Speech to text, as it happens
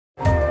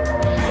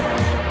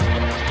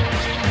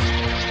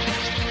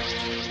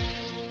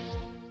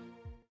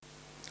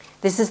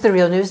This is the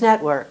Real News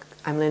Network.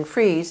 I'm Lynn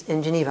Fries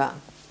in Geneva.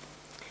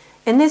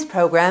 In this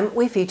program,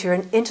 we feature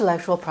an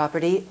intellectual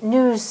property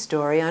news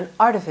story on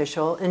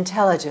artificial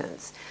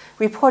intelligence,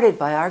 reported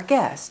by our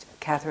guest,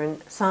 Catherine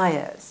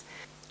Saez.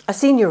 A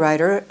senior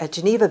writer at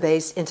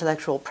Geneva-based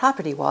Intellectual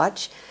Property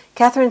Watch,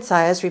 Catherine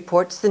Saez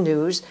reports the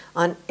news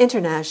on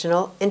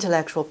international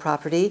intellectual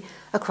property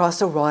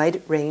across a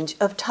wide range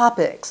of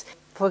topics.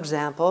 For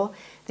example,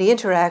 the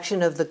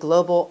interaction of the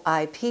global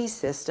IP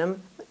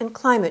system and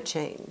climate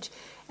change,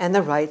 and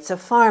the rights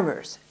of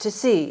farmers to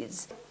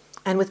seeds.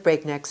 And with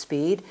breakneck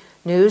speed,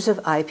 news of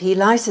IP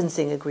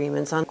licensing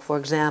agreements on, for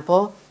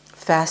example,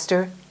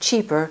 faster,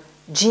 cheaper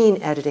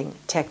gene editing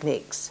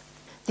techniques.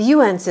 The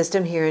UN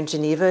system here in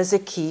Geneva is a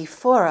key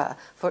fora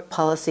for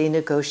policy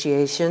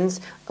negotiations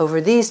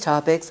over these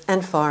topics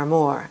and far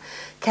more.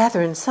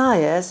 Catherine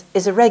Saez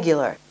is a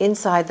regular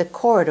inside the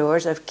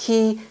corridors of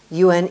key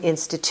UN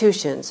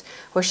institutions,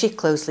 where she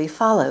closely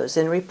follows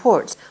and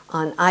reports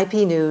on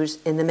IP news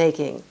in the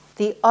making.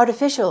 The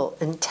Artificial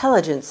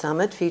Intelligence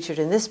Summit featured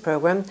in this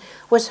program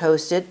was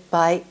hosted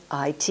by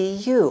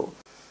ITU,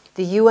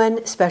 the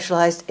UN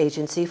Specialized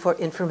Agency for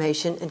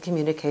Information and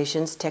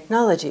Communications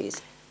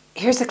Technologies.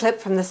 Here's a clip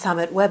from the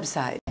summit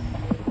website.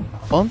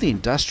 On the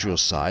industrial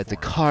side, the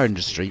car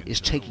industry is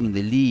taking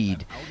the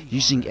lead,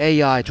 using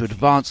AI to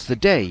advance the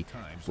day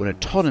when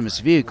autonomous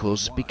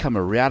vehicles become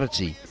a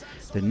reality.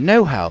 The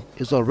know-how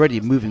is already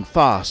moving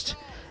fast.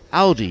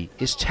 Audi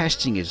is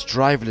testing its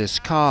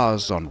driverless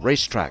cars on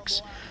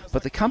racetracks,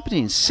 but the company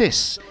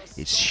insists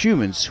it's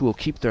humans who will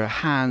keep their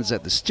hands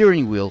at the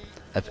steering wheel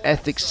of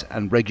ethics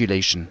and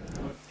regulation.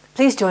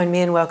 Please join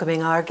me in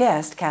welcoming our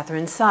guest,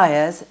 Catherine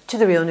Saez, to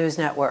the Real News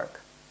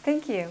Network.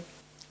 Thank you.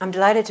 I'm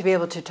delighted to be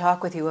able to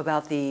talk with you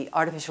about the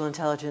Artificial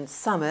Intelligence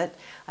Summit.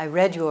 I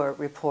read your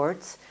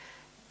reports.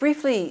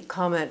 Briefly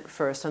comment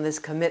first on this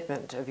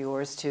commitment of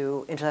yours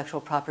to intellectual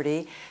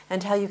property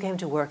and how you came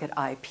to work at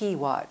IP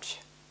Watch.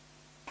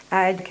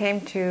 I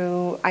came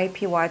to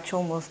IP Watch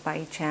almost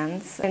by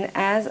chance, and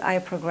as I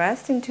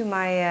progressed into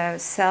my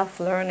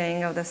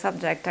self-learning of the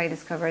subject, I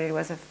discovered it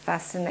was a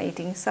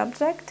fascinating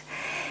subject,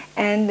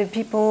 and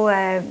people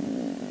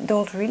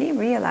don't really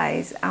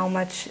realize how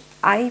much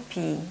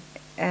IP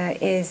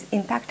is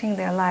impacting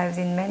their lives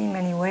in many,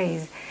 many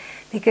ways,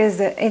 because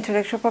the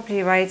intellectual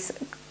property rights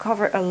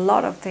cover a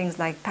lot of things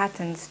like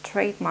patents,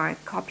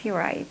 trademark,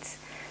 copyrights,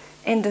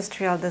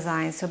 industrial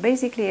design. So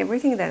basically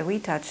everything that we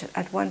touch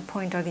at one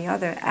point or the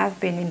other have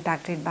been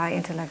impacted by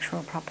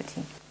intellectual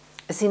property.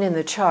 As seen in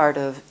the chart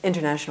of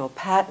international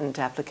patent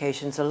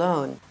applications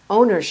alone,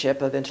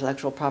 ownership of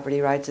intellectual property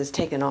rights has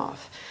taken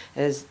off,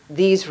 as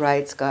these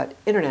rights got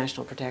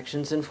international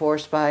protections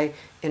enforced by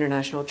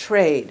international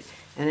trade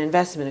and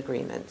investment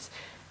agreements.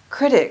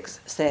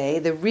 Critics say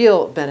the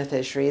real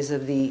beneficiaries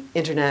of the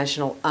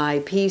international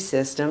IP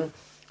system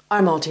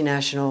are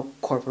multinational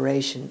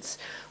corporations.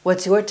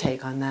 What's your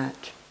take on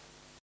that?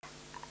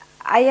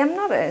 I am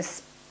not a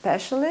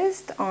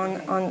specialist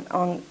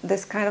on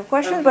this kind of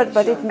question, but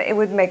it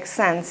would make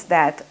sense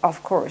that,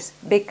 of course,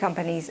 big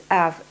companies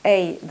have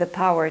the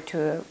power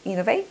to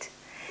innovate,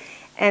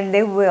 and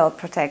they will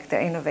protect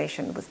their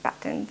innovation with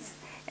patents,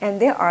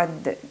 and they are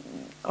the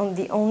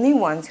only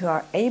ones who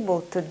are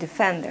able to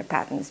defend their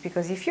patents,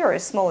 because if you're a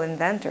small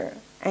inventor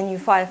and you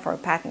file for a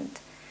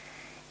patent,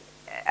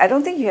 I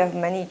don't think you have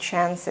many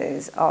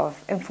chances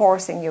of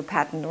enforcing your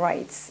patent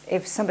rights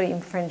if somebody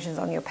infringes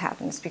on your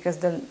patents, because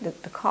the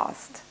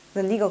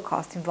legal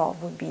cost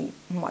involved would be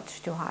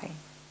much too high.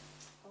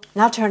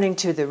 Now turning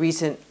to the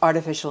recent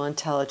Artificial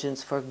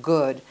Intelligence for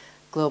Good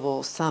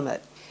Global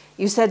Summit.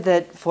 You said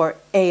that for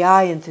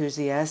AI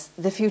enthusiasts,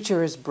 the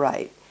future is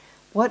bright.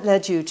 What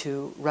led you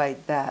to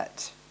write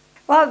that?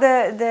 Well,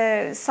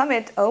 the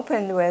summit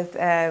opened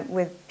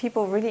with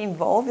people really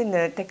involved in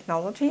the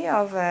technology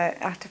of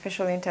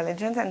artificial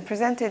intelligence, and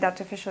presented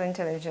artificial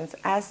intelligence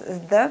as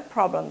the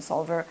problem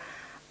solver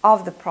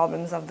of the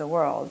problems of the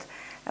world.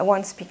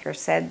 One speaker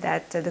said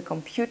that the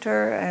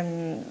computer,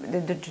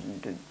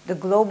 the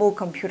global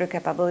computer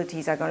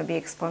capabilities are going to be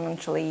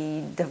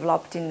exponentially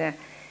developed in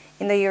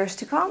the years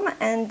to come,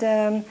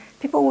 and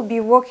people will be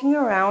walking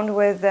around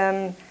with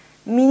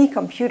mini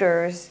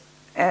computers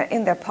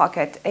in their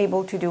pocket,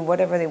 able to do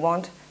whatever they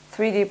want,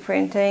 3D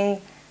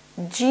printing,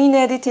 gene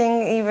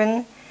editing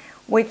even,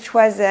 which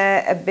was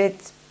a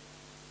bit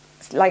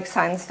like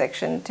science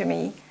fiction to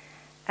me.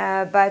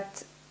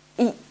 But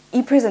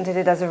he presented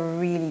it as a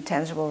really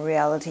tangible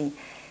reality.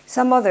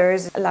 Some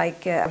others,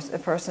 like a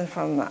person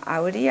from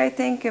Audi, I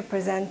think,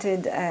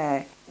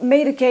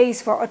 made a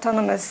case for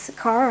autonomous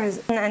cars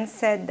and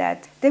said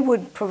that they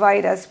would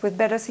provide us with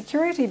better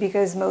security,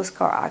 because most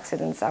car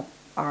accidents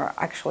are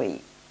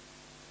actually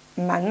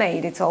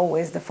man-made. It's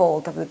always the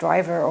fault of the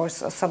driver or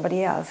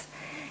somebody else.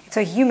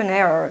 So human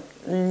error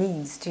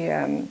leads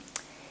to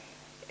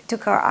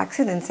car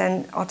accidents,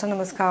 and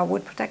autonomous car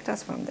would protect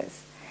us from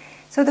this.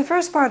 So the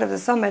first part of the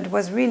summit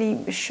was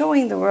really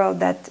showing the world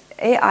that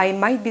AI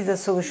might be the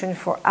solution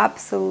for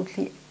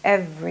absolutely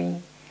every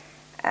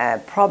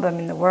problem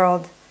in the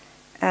world,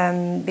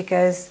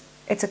 because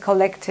it's a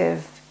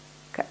collective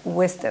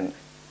wisdom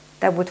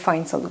that would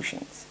find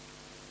solutions.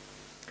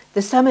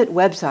 The summit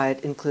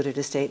website included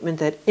a statement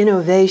that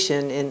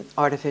innovation in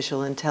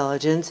artificial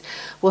intelligence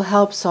will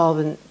help solve,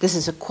 and this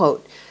is a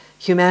quote,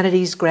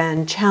 humanity's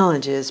grand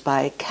challenges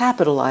by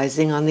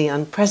capitalizing on the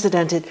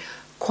unprecedented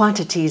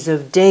quantities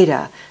of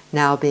data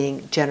now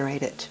being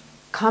generated.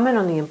 Comment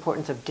on the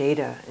importance of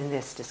data in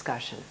this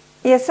discussion.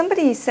 Yes,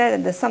 somebody said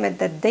at the summit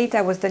that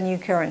data was the new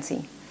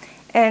currency.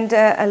 And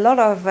a lot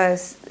of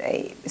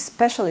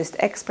specialist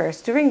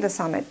experts during the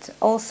summit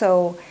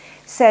also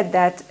said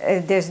that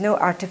there's no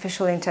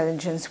artificial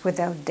intelligence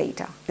without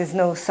data. There's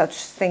no such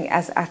thing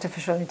as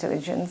artificial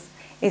intelligence.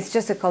 It's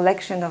just a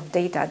collection of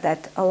data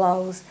that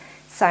allows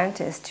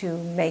scientists to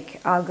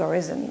make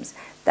algorithms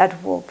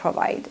that will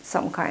provide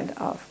some kind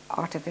of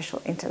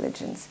artificial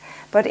intelligence.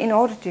 But in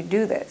order to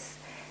do this,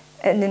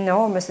 an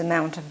enormous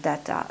amount of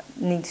data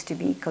needs to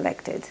be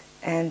collected.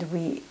 And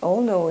we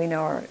all know in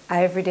our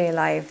everyday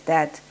life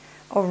that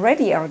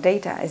already our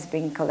data is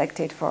being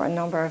collected for a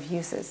number of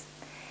uses.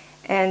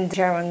 And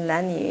Jaron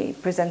Lanier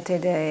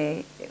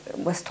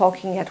was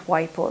talking at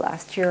WIPO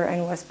last year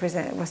and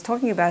was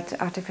talking about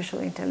artificial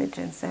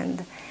intelligence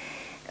and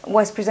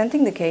was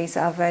presenting the case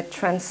of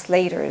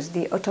translators,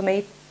 the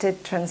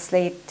automated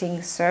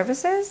translating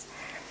services.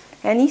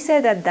 And he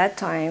said at that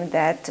time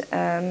that,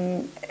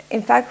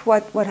 in fact,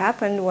 what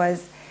happened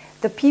was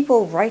the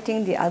people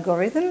writing the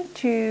algorithm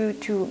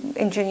to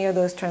engineer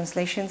those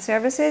translation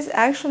services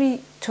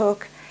actually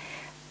took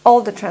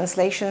all the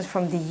translations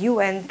from the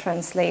UN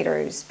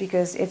translators,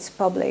 because it's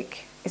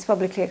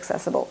publicly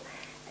accessible,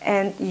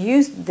 and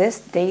used this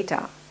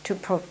data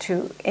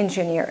to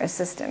engineer a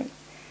system.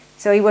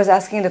 So he was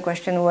asking the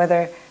question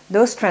whether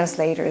those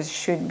translators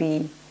should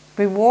be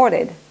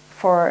rewarded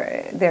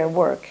for their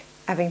work,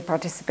 having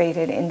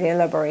participated in the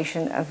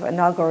elaboration of an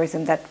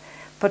algorithm that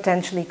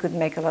potentially could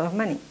make a lot of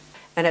money.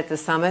 And at the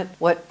summit,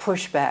 what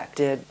pushback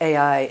did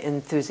AI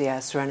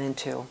enthusiasts run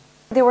into?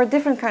 There were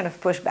different kinds of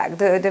pushback.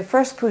 The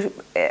first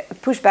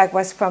pushback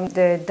was from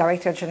the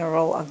Director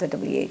General of the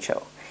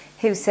WHO,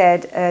 who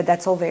said,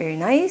 that's all very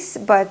nice,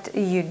 but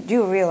you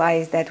do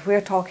realize that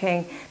we're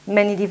talking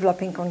many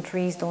developing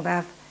countries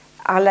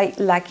are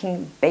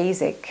lacking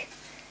basic,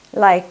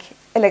 like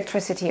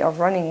electricity or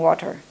running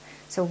water.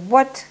 So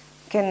what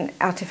can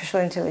artificial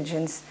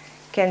intelligence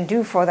can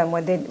do for them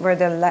where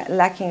they're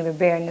lacking the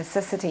bare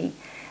necessity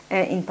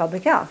in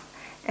public health?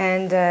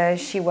 And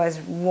she was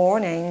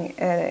warning,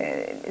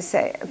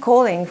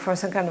 calling for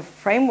some kind of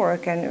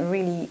framework and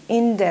really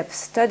in-depth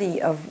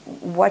study of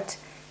what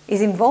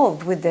is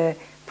involved with the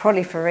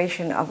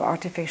proliferation of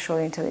artificial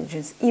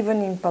intelligence,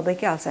 even in public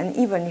health. And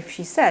even if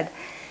she said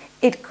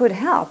it could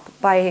help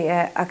by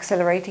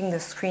accelerating the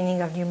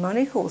screening of new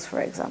molecules, for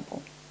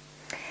example.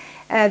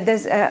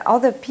 There's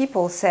other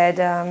people said,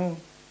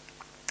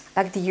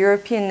 like the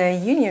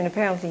European Union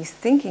apparently is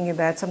thinking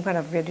about some kind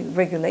of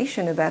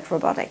regulation about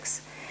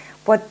robotics.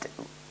 What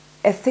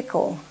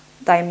ethical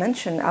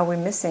dimension are we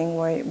missing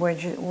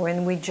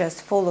when we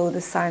just follow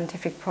the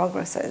scientific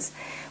progresses?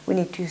 We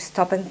need to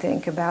stop and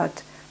think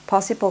about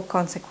possible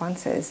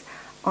consequences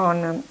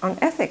on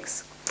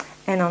ethics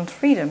and on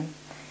freedom.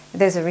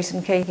 There's a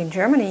recent case in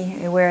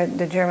Germany where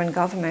the German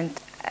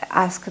government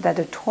asked that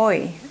a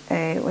toy,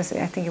 I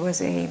think it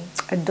was a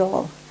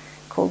doll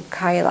called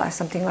Kyla,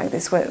 something like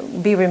this,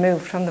 would be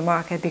removed from the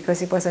market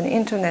because it was an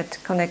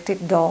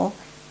internet-connected doll,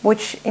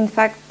 which in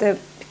fact the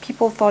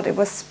people thought it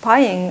was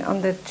spying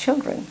on the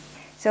children.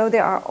 So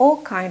there are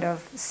all kinds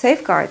of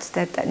safeguards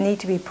that need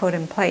to be put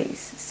in place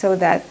so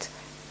that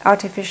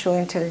artificial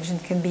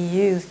intelligence can be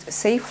used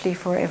safely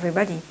for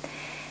everybody.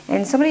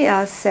 And somebody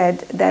else said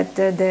that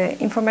the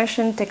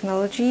information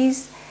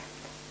technologies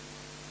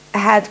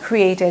had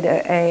created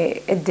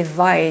a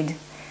divide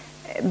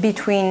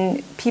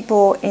between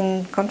people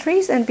in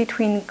countries and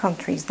between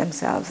countries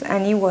themselves.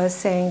 And he was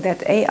saying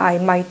that AI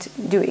might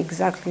do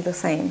exactly the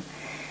same.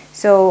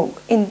 So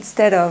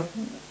instead of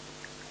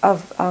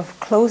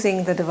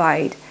closing the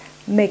divide,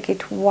 make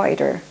it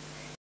wider.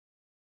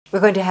 We're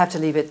going to have to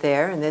leave it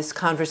there in this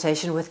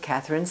conversation with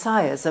Catherine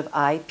Saez of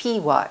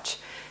IP Watch.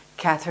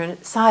 Catherine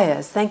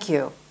Saez, thank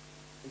you.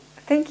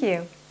 Thank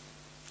you.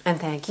 And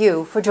thank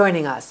you for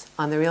joining us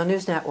on the Real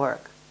News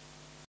Network.